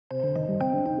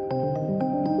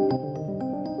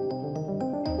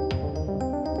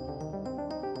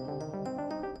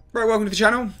Right, welcome to the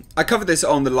channel. I covered this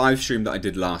on the live stream that I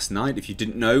did last night. If you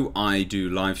didn't know, I do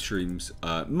live streams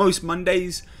most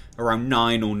Mondays around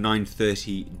 9 or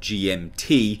 9:30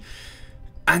 GMT.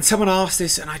 And someone asked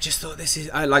this, and I just thought this is...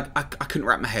 I couldn't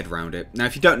wrap my head around it. Now,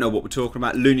 if you don't know what we're talking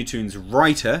about, Looney Tunes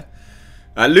writer...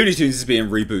 Looney Tunes is being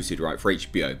rebooted, right, for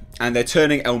HBO. And they're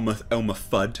turning Elmer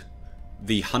Fudd,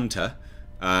 the hunter,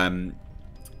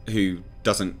 who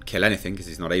doesn't kill anything because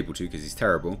he's not able to because he's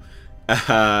terrible,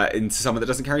 into someone that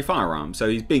doesn't carry firearms. So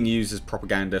he's being used as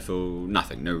propaganda for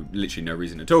nothing. Literally no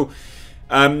reason at all.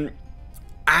 And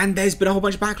there's been a whole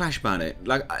bunch of backlash about it.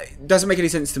 Like, it doesn't make any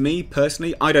sense to me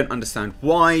personally. I don't understand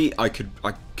why. I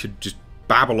could just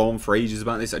babble on for ages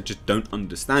about this. I just don't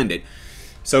understand it.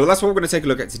 So that's what we're going to take a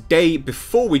look at today.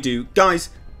 Before we do, guys,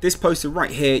 this poster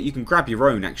right here, you can grab your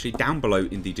own actually down below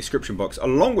in the description box,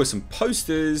 along with some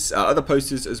posters, other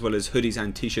posters, as well as hoodies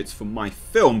and t-shirts for my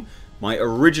film, my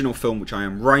original film, which I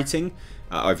am writing.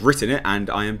 I've written it and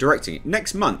I am directing it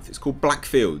next month. It's called Black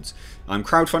Fields. I'm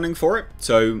crowdfunding for it,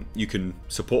 so you can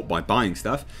support by buying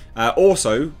stuff,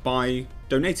 also by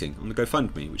donating on the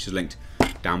GoFundMe, which is linked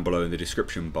down below in the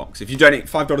description box. If you donate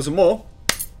 $5 or more,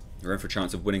 you're in for a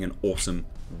chance of winning an awesome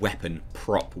weapon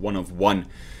prop, one of one,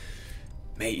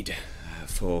 made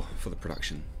for the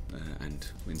production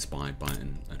and inspired by it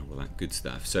and all that good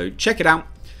stuff. So check it out.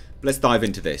 Let's dive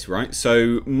into this, right?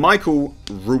 So Michael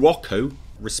Ruocco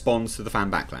responds to the fan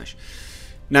backlash.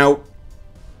 Now,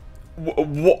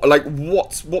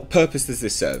 what purpose does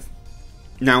this serve?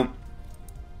 Now,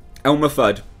 Elmer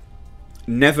Fudd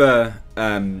never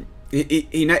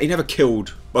he never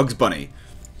killed Bugs Bunny.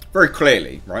 Very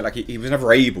clearly, right? Like, he was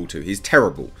never able to. He's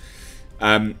terrible.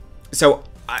 So,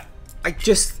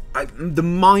 the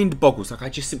mind boggles. Like, I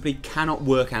just simply cannot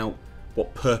work out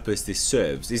what purpose this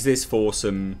serves. Is this for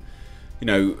some,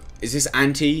 is this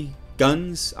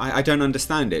anti-guns? I don't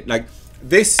understand it. Like,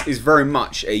 this is very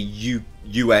much a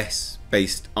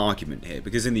US-based argument here,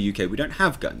 because in the UK we don't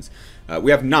have guns.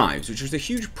 We have knives, which was a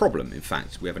huge problem, in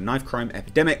fact. We have a knife crime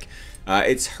epidemic.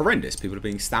 It's horrendous. People are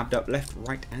being stabbed up left,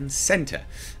 right, and centre.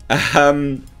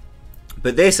 But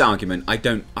this argument, I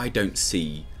don't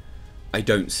see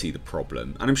the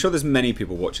problem. And I'm sure there's many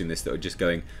people watching this that are just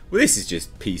going, well, this is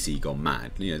just PC gone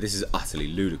mad. This is utterly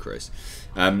ludicrous.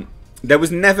 There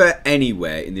was never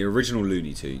anywhere in the original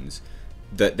Looney Tunes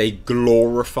that they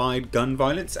glorified gun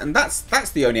violence, and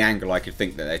that's the only angle I could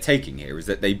think that they're taking here, is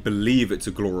that they believe it's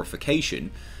a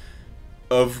glorification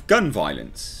of gun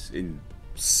violence in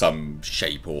some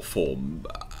shape or form.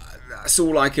 That's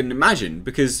all I can imagine,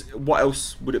 because what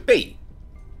else would it be?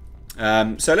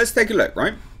 So let's take a look,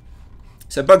 right?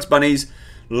 So Bugs Bunny's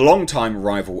longtime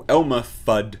rival Elmer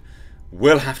Fudd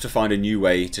will have to find a new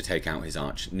way to take out his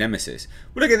arch nemesis.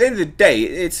 Well, look, at the end of the day,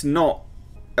 it's not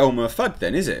Elmer Fudd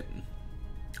then, is it?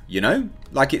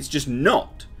 Like, it's just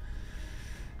not.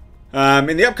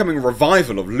 In the upcoming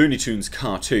revival of Looney Tunes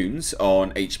cartoons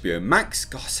on HBO Max,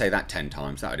 gosh, say that 10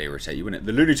 times, that would irritate you, wouldn't it?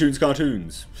 The Looney Tunes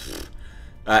cartoons.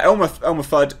 Elmer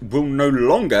Fudd will no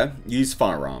longer use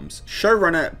firearms.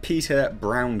 Showrunner Peter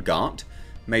Braungart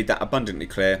made that abundantly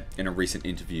clear in a recent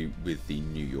interview with the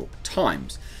New York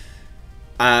Times.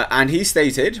 And he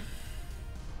stated,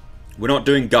 "We're not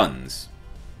doing guns,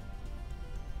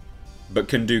 but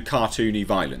can do cartoony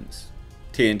violence.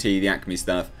 TNT, the Acme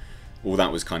stuff, all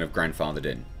that was kind of grandfathered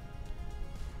in."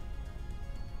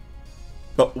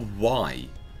 But why?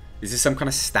 Is this some kind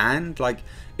of stand? Like,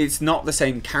 it's not the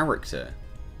same character.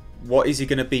 What is he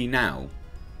going to be now?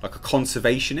 Like a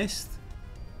conservationist?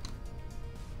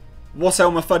 What's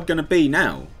Elmer Fudd going to be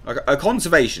now? Like a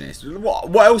conservationist?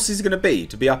 What else is he going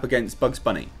to be up against Bugs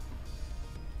Bunny?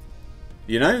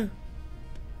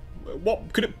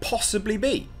 What could it possibly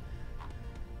be?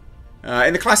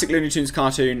 In the classic Looney Tunes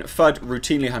cartoon, Fudd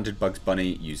routinely hunted Bugs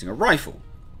Bunny using a rifle.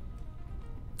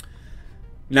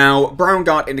 Now,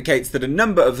 Braungart indicates that a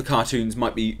number of the cartoons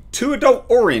might be too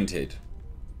adult-oriented,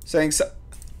 saying, so,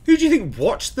 who do you think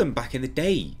watched them back in the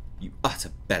day, you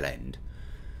utter bellend?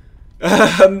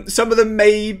 Some of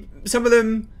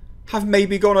them have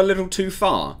maybe gone a little too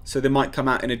far, so they might come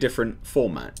out in a different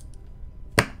format.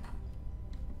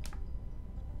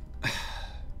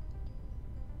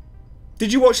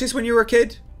 Did you watch this when you were a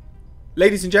kid?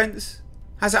 Ladies and gents,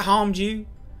 has it harmed you?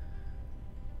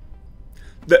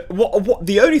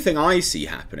 The only thing I see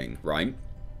happening, right,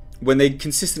 when they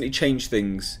consistently change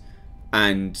things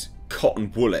and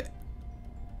cotton wool it,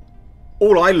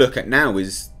 all I look at now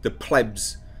is the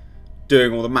plebs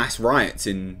doing all the mass riots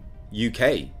in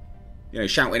UK.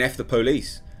 Shouting F the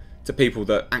police to people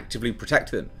that actively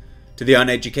protect them. To the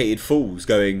uneducated fools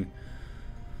going,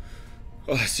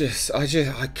 oh,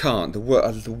 I can't.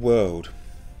 The world.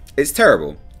 It's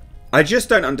terrible. I just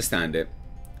don't understand it.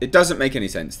 It doesn't make any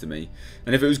sense to me.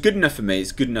 And if it was good enough for me,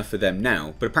 it's good enough for them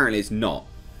now. But apparently it's not.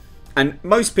 And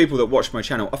most people that watch my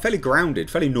channel are fairly grounded,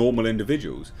 fairly normal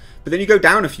individuals. But then you go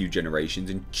down a few generations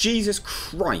and Jesus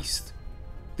Christ,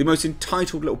 the most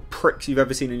entitled little pricks you've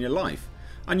ever seen in your life.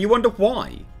 And you wonder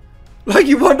why. Like,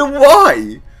 you wonder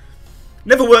why.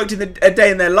 Never worked in a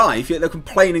day in their life, yet they're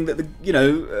complaining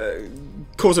that,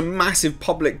 cause a massive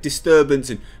public disturbance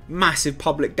and massive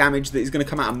public damage that is going to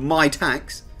come out of my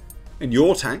tax and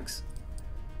your tax.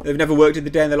 They've never worked in the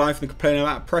day in their life and they're complaining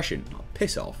about oppression. Oh,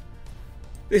 piss off.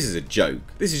 This is a joke.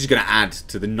 This is just going to add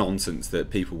to the nonsense that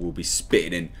people will be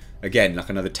spitting in again, like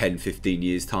another 10, 15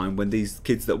 years time when these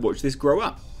kids that watch this grow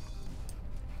up.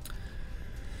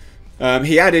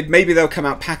 He added, maybe they'll come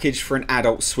out packaged for an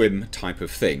Adult Swim type of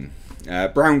thing.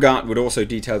 Braungart would also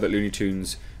detail that Looney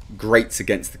Tunes grates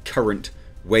against the current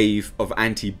wave of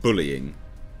anti-bullying.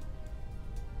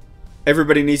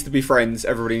 Everybody needs to be friends.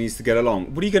 Everybody needs to get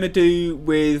along. What are you going to do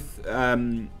with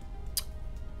the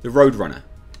Roadrunner?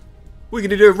 What are you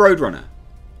going to do with Roadrunner?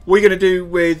 What are you going to do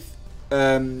with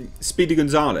Speedy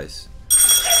Gonzales?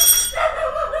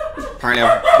 Apparently,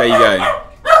 there you go.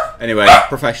 Anyway,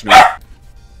 professional.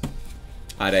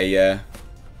 I had a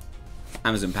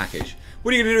Amazon package.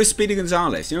 What are you going to do with Speedy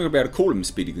Gonzales? You're not going to be able to call him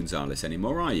Speedy Gonzales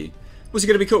anymore, are you? What's it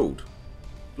going to be called?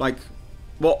 Like,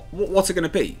 what's it going to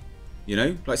be? You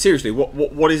know? Like, seriously,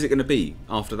 what is it going to be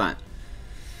after that?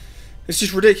 It's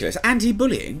just ridiculous.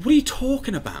 Anti-bullying? What are you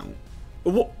talking about?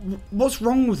 What's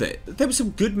wrong with it? There were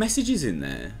some good messages in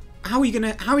there. How are you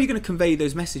gonna convey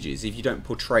those messages if you don't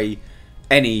portray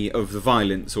any of the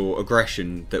violence or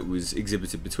aggression that was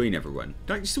exhibited between everyone?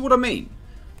 Don't you see what I mean?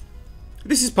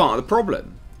 This is part of the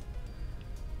problem.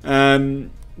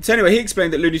 So anyway, he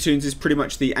explained that Looney Tunes is pretty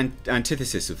much the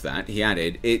antithesis of that. He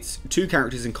added, it's two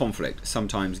characters in conflict,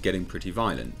 sometimes getting pretty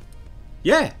violent.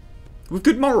 Yeah, with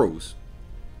good morals.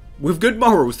 With good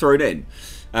morals thrown in.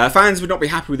 Fans would not be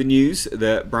happy with the news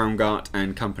that Braungart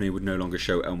and company would no longer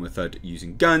show Elmer Fudd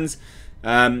using guns.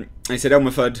 He said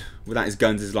Elmer Fudd without his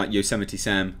guns is like Yosemite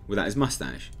Sam without his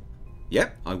mustache.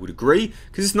 Yep, I would agree,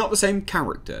 because it's not the same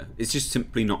character. It's just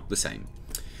simply not the same.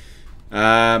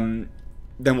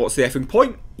 Then what's the effing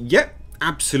point? Yep,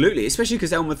 absolutely. Especially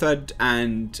because Elmer Fudd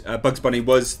and Bugs Bunny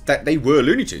they were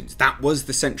Looney Tunes. That was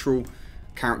the central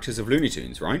characters of Looney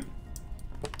Tunes, right?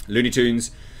 Looney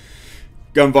Tunes.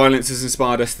 Gun violence has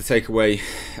inspired us to take away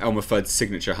Elmer Fudd's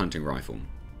signature hunting rifle.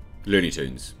 Looney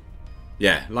Tunes.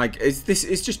 Yeah, like, it's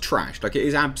just trash. Like, it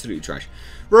is absolutely trash.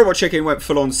 Robot Chicken went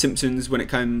full-on Simpsons when it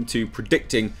came to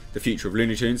predicting the future of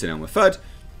Looney Tunes and Elmer Fudd.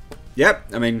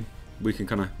 Yep, I mean, we can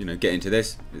kind of, get into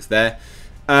this. It's there.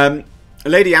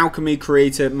 Lady Alchemy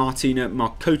creator Martina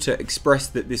Markota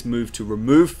expressed that this move to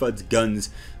remove Fudd's guns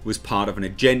was part of an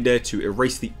agenda to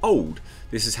erase the old.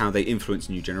 This is how they influence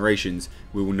new generations.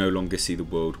 We will no longer see the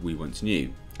world we once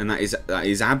knew. And that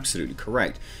is absolutely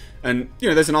correct. And,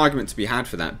 there's an argument to be had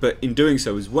for that. But in doing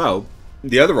so as well,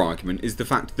 the other argument is the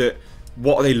fact that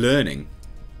what are they learning?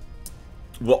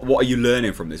 What are you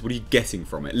learning from this? What are you getting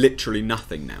from it? Literally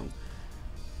nothing now.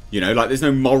 Like, there's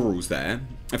no morals there.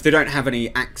 If they don't have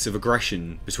any acts of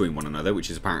aggression between one another, which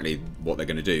is apparently what they're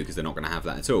going to do, because they're not going to have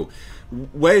that at all,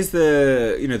 where's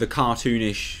the, the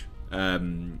cartoonish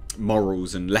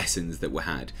morals and lessons that were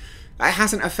had? It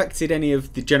hasn't affected any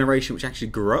of the generation which actually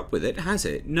grew up with it, has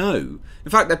it? No.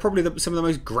 In fact, they're probably some of the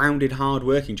most grounded,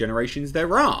 hard-working generations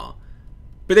there are.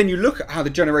 But then you look at how the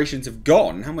generations have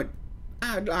gone, how much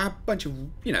a bunch of,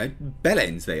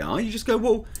 bellends they are. You just go,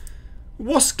 well,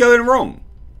 what's going wrong?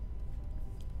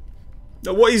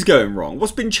 What is going wrong?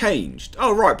 What's been changed?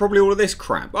 Oh, right, probably all of this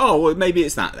crap. Oh, well, maybe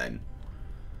it's that then.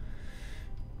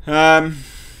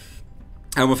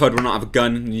 Elmer Fudd will not have a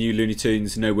gun in the new Looney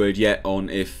Tunes. No word yet on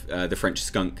if the French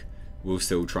skunk will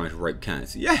still try to rape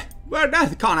cats. Yeah, well, no,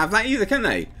 they can't have that either, can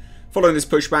they? Following this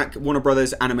pushback, Warner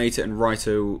Brothers animator and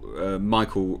writer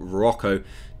Michael Rocco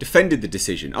defended the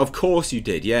decision. Of course you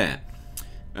did, yeah.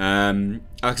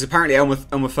 Because apparently Elmer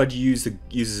Fudd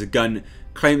uses a gun,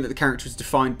 claimed that the character is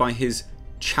defined by his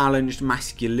challenged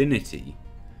masculinity.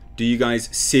 Do you guys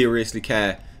seriously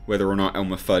care whether or not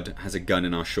Elmer Fudd has a gun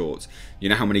in our shorts? You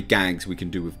know how many gags we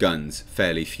can do with guns?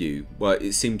 Fairly few. Well,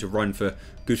 it seemed to run for a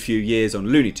good few years on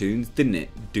Looney Tunes, didn't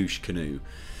it? Douche canoe.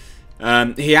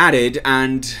 He added,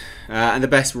 and the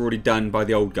best were already done by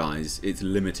the old guys. It's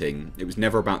limiting. It was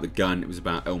never about the gun. It was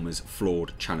about Elmer's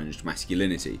flawed, challenged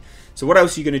masculinity. So what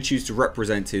else are you going to choose to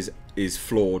represent his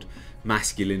flawed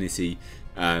masculinity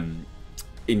in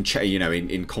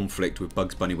conflict with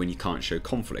Bugs Bunny when you can't show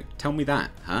conflict? Tell me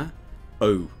that, huh?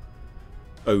 Oh,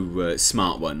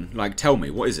 smart one. Like, tell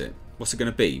me, what is it? What's it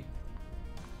going to be?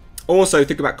 Also,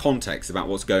 think about context, about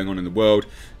what's going on in the world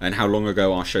and how long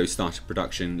ago our show started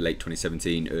production, late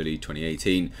 2017, early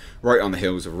 2018, right on the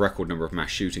heels of a record number of mass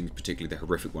shootings, particularly the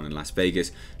horrific one in Las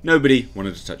Vegas. Nobody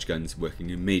wanted to touch guns working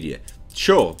in media.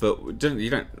 Sure, but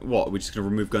what? We're just going to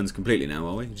remove guns completely now,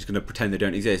 are we? We're just going to pretend they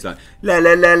don't exist? Like, la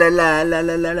la la la la la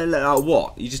la la la. Oh,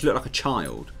 what? You just look like a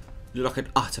child. You look like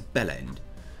an utter bellend.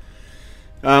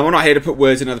 We're not here to put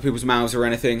words in other people's mouths or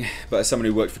anything, but as someone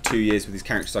who worked for 2 years with these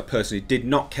characters, I personally did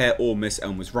not care or miss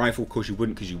Elmer's rifle. Of course you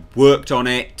wouldn't, because you worked on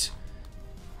it.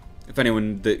 If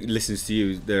anyone that listens to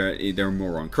you, they're a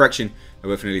moron. Correction, I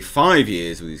worked for nearly 5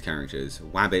 years with these characters.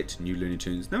 Wabbit, new Looney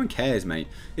Tunes. No one cares, mate.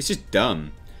 It's just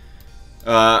dumb.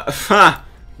 My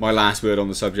last word on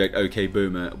the subject, okay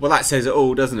boomer. Well, that says it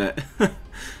all, doesn't it?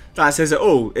 That says it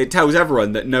all. It tells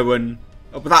everyone that no one...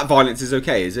 Oh, but that violence is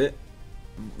okay, is it?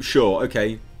 Sure,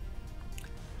 okay.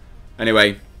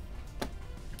 Anyway,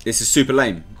 this is super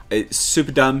lame. It's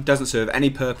super dumb, doesn't serve any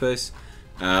purpose.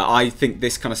 I think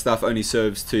this kind of stuff only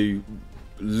serves to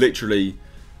literally...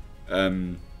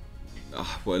 well,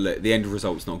 the end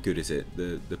result's not good, is it?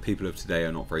 The people of today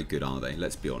are not very good, are they?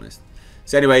 Let's be honest.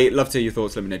 So anyway, love to hear your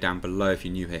thoughts. Let me know down below. If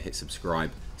you're new here, hit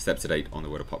subscribe. Stay up to date on the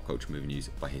world of pop culture movie news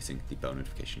by hitting the bell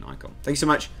notification icon. Thank you so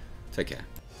much. Take care.